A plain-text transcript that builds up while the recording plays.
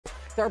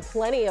There are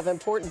plenty of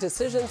important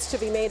decisions to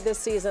be made this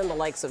season, the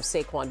likes of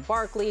Saquon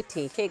Barkley,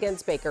 T.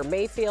 Higgins, Baker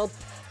Mayfield.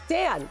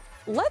 Dan,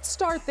 let's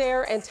start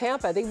there in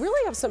Tampa. They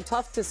really have some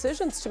tough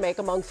decisions to make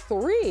among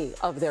 3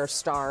 of their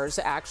stars,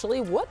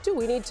 actually. What do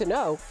we need to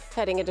know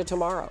heading into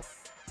tomorrow?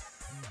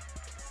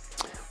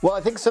 Well, I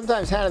think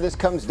sometimes, Hannah, this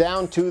comes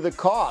down to the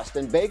cost.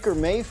 And Baker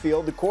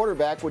Mayfield, the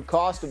quarterback, would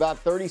cost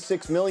about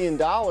 $36 million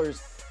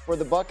for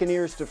the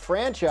Buccaneers to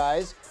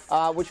franchise,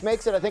 which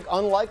makes it, I think,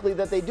 unlikely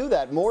that they do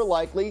that. More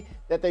likely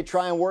that they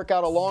try and work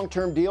out a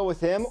long-term deal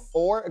with him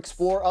or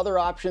explore other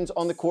options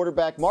on the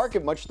quarterback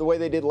market, much the way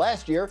they did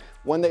last year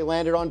when they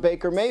landed on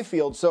Baker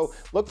Mayfield. So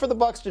look for the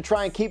Bucs to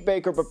try and keep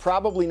Baker, but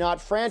probably not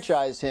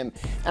franchise him.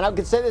 And I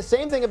could say the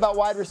same thing about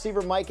wide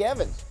receiver Mike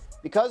Evans.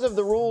 Because of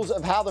the rules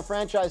of how the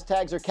franchise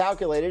tags are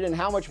calculated and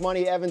how much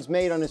money Evans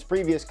made on his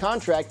previous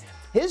contract,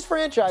 his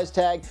franchise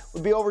tag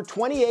would be over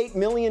 $28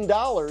 million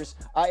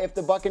if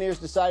the Buccaneers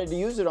decided to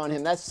use it on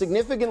him. That's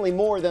significantly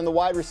more than the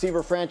wide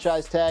receiver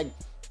franchise tag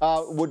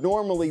would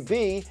normally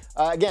be,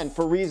 again,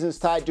 for reasons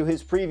tied to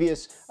his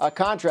previous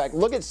contract.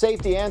 Look at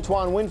safety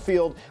Antoine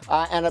Winfield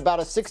and about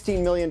a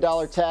 $16 million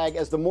tag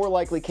as the more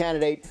likely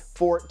candidate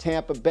for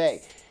Tampa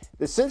Bay.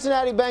 The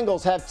Cincinnati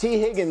Bengals have T.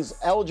 Higgins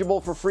eligible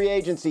for free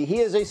agency. He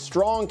is a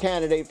strong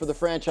candidate for the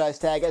franchise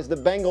tag as the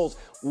Bengals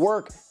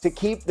work to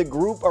keep the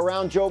group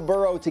around Joe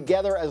Burrow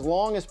together as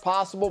long as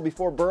possible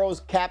before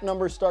Burrow's cap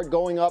numbers start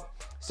going up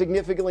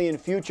significantly in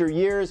future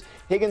years.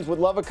 Higgins would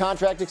love a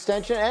contract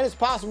extension, and it's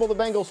possible the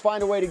Bengals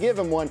find a way to give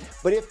him one.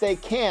 But if they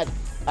can't,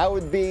 I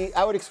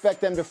would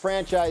expect them to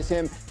franchise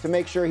him to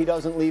make sure he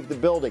doesn't leave the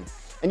building.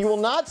 And you will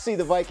not see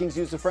the Vikings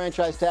use the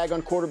franchise tag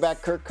on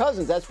quarterback Kirk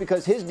Cousins. That's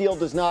because his deal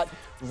does not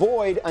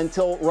void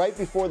until right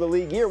before the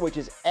league year, which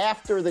is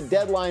after the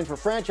deadline for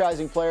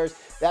franchising players.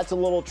 That's a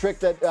little trick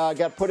that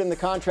got put in the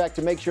contract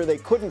to make sure they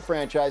couldn't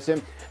franchise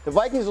him. The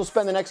Vikings will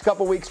spend the next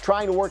couple weeks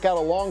trying to work out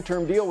a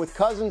long-term deal with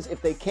Cousins.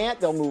 If they can't,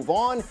 they'll move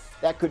on.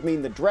 That could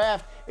mean the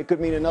draft. It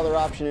could mean another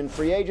option in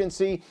free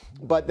agency.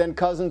 But then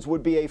Cousins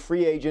would be a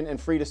free agent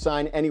and free to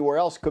sign anywhere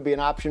else. Could be an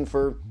option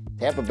for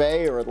Tampa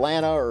Bay or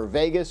Atlanta or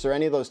Vegas or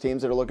any of those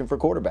teams that are looking for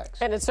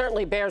quarterbacks. And it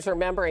certainly bears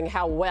remembering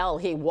how well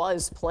he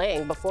was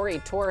playing before he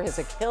tore his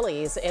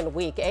Achilles in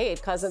Week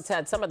 8. Cousins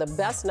had some of the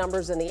best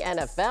numbers in the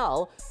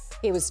NFL.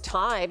 He was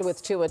tied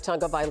with Tua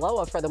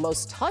Tagovailoa for the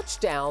most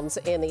touchdowns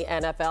in the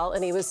NFL,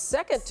 and he was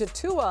second to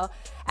Tua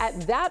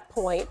at that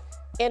point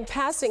in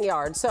passing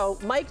yards. So,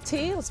 Mike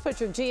T., let's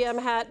put your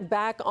GM hat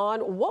back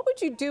on. What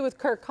would you do with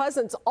Kirk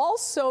Cousins,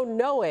 also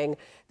knowing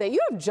that you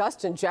have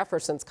Justin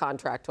Jefferson's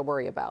contract to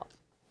worry about?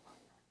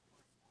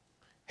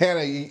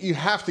 Hannah, you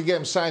have to get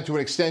him signed to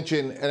an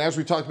extension. And as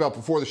we talked about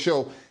before the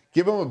show,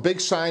 give him a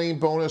big signing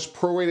bonus,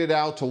 prorated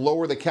out to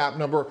lower the cap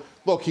number.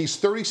 Look, he's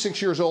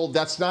 36 years old.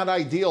 That's not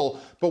ideal.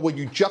 But when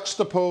you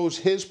juxtapose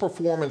his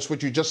performance,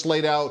 which you just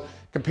laid out,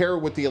 compare it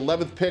with the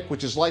 11th pick,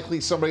 which is likely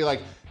somebody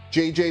like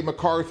J.J.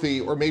 McCarthy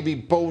or maybe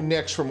Bo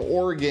Nix from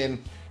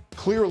Oregon,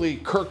 clearly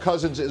Kirk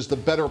Cousins is the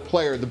better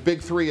player. The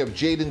big three of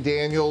Jaden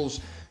Daniels,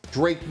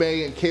 Drake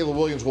May, and Caleb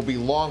Williams will be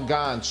long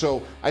gone.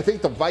 So I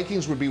think the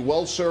Vikings would be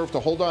well served to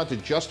hold on to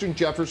Justin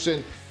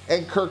Jefferson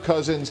and Kirk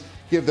Cousins,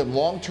 give them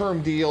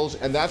long-term deals,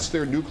 and that's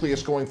their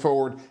nucleus going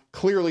forward.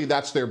 Clearly,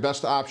 that's their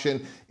best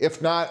option.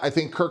 If not, I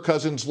think Kirk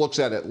Cousins looks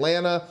at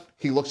Atlanta,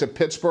 he looks at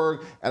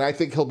Pittsburgh, and I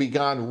think he'll be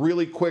gone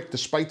really quick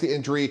despite the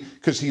injury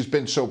because he's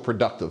been so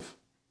productive.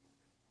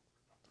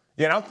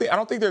 Yeah, I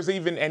don't think there's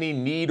even any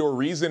need or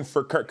reason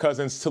for Kirk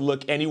Cousins to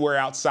look anywhere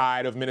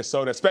outside of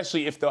Minnesota,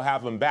 especially if they'll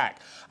have him back.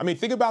 I mean,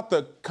 think about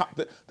the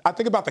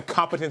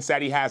competence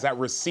that he has at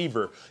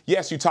receiver.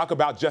 Yes, you talk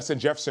about Justin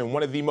Jefferson,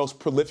 one of the most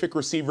prolific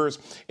receivers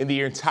in the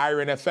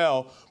entire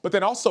NFL, but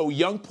then also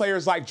young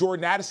players like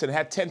Jordan Addison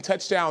had 10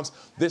 touchdowns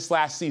this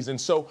last season.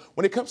 So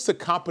when it comes to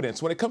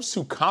competence, when it comes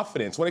to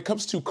confidence, when it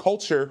comes to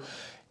culture,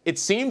 it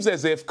seems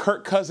as if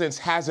Kirk Cousins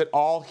has it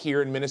all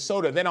here in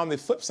Minnesota. Then on the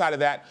flip side of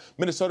that,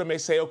 Minnesota may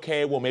say,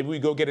 okay, well, maybe we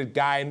go get a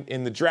guy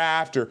in the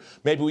draft, or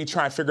maybe we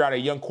try and figure out a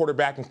young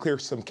quarterback and clear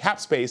some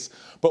cap space.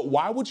 But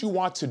why would you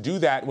want to do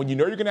that when you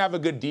know you're going to have a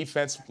good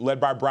defense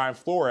led by Brian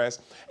Flores,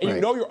 and you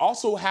know you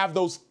also have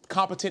those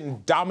competent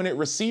and dominant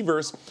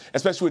receivers,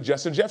 especially with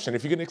Justin Jefferson,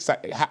 if you can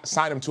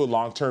sign him to a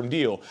long-term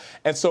deal.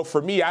 And so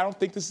for me, I don't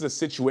think this is a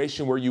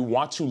situation where you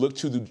want to look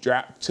to the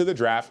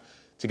draft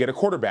to get a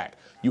quarterback.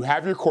 You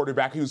have your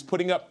quarterback who's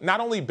putting up not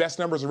only best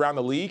numbers around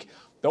the league,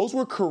 those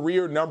were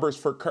career numbers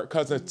for Kirk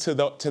Cousins to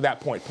that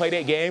point. Played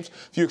 8 games.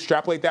 If you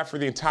extrapolate that for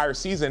the entire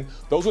season,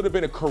 those would have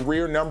been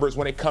career numbers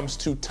when it comes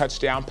to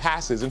touchdown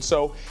passes. And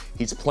so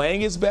he's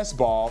playing his best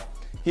ball.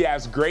 He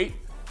has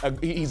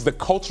he's the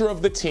culture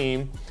of the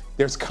team.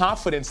 There's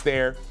confidence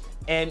there.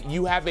 And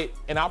you have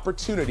an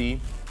opportunity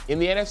in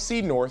the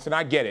NFC North, and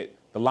I get it.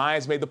 The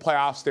Lions made the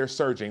playoffs. They're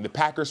surging. The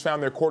Packers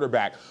found their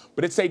quarterback.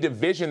 But it's a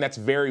division that's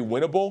very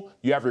winnable.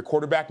 You have your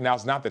quarterback.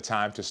 Now's not the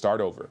time to start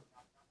over.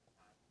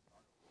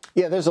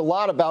 Yeah, there's a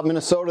lot about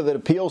Minnesota that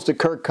appeals to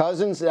Kirk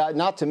Cousins.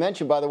 Not to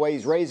mention, by the way,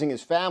 he's raising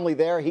his family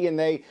there. He and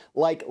they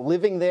like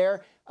living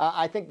there.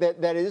 I think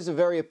that is a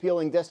very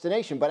appealing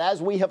destination. But as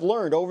we have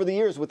learned over the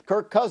years with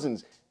Kirk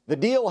Cousins, The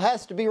deal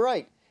has to be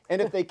right.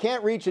 And if they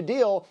can't reach a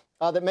deal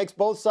that makes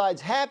both sides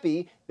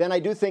happy, then I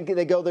do think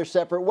they go their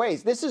separate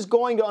ways. This is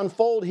going to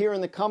unfold here in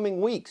the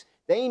coming weeks.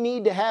 They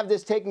need to have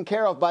this taken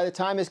care of by the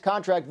time his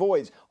contract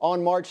voids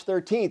on March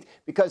 13th,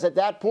 because at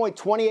that point,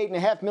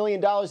 $28.5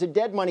 million of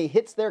dead money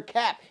hits their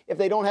cap if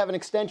they don't have an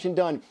extension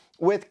done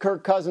with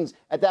Kirk Cousins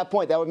at that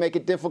point. That would make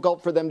it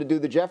difficult for them to do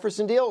the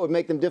Jefferson deal. It would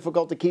make them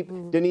difficult to keep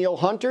Danielle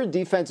Hunter,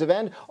 defensive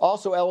end,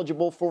 also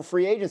eligible for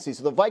free agency.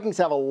 So the Vikings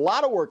have a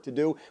lot of work to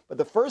do, but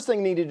the first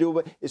thing they need to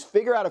do is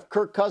figure out if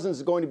Kirk Cousins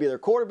is going to be their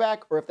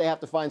quarterback or if they have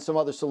to find some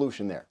other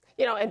solution there.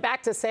 You know, and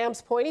back to Sam's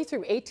point, he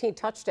threw 18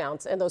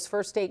 touchdowns in those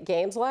first 8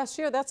 games last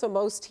year. That's the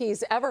most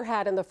he's ever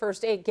had in the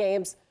first 8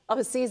 games of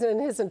a season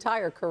in his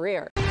entire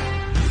career.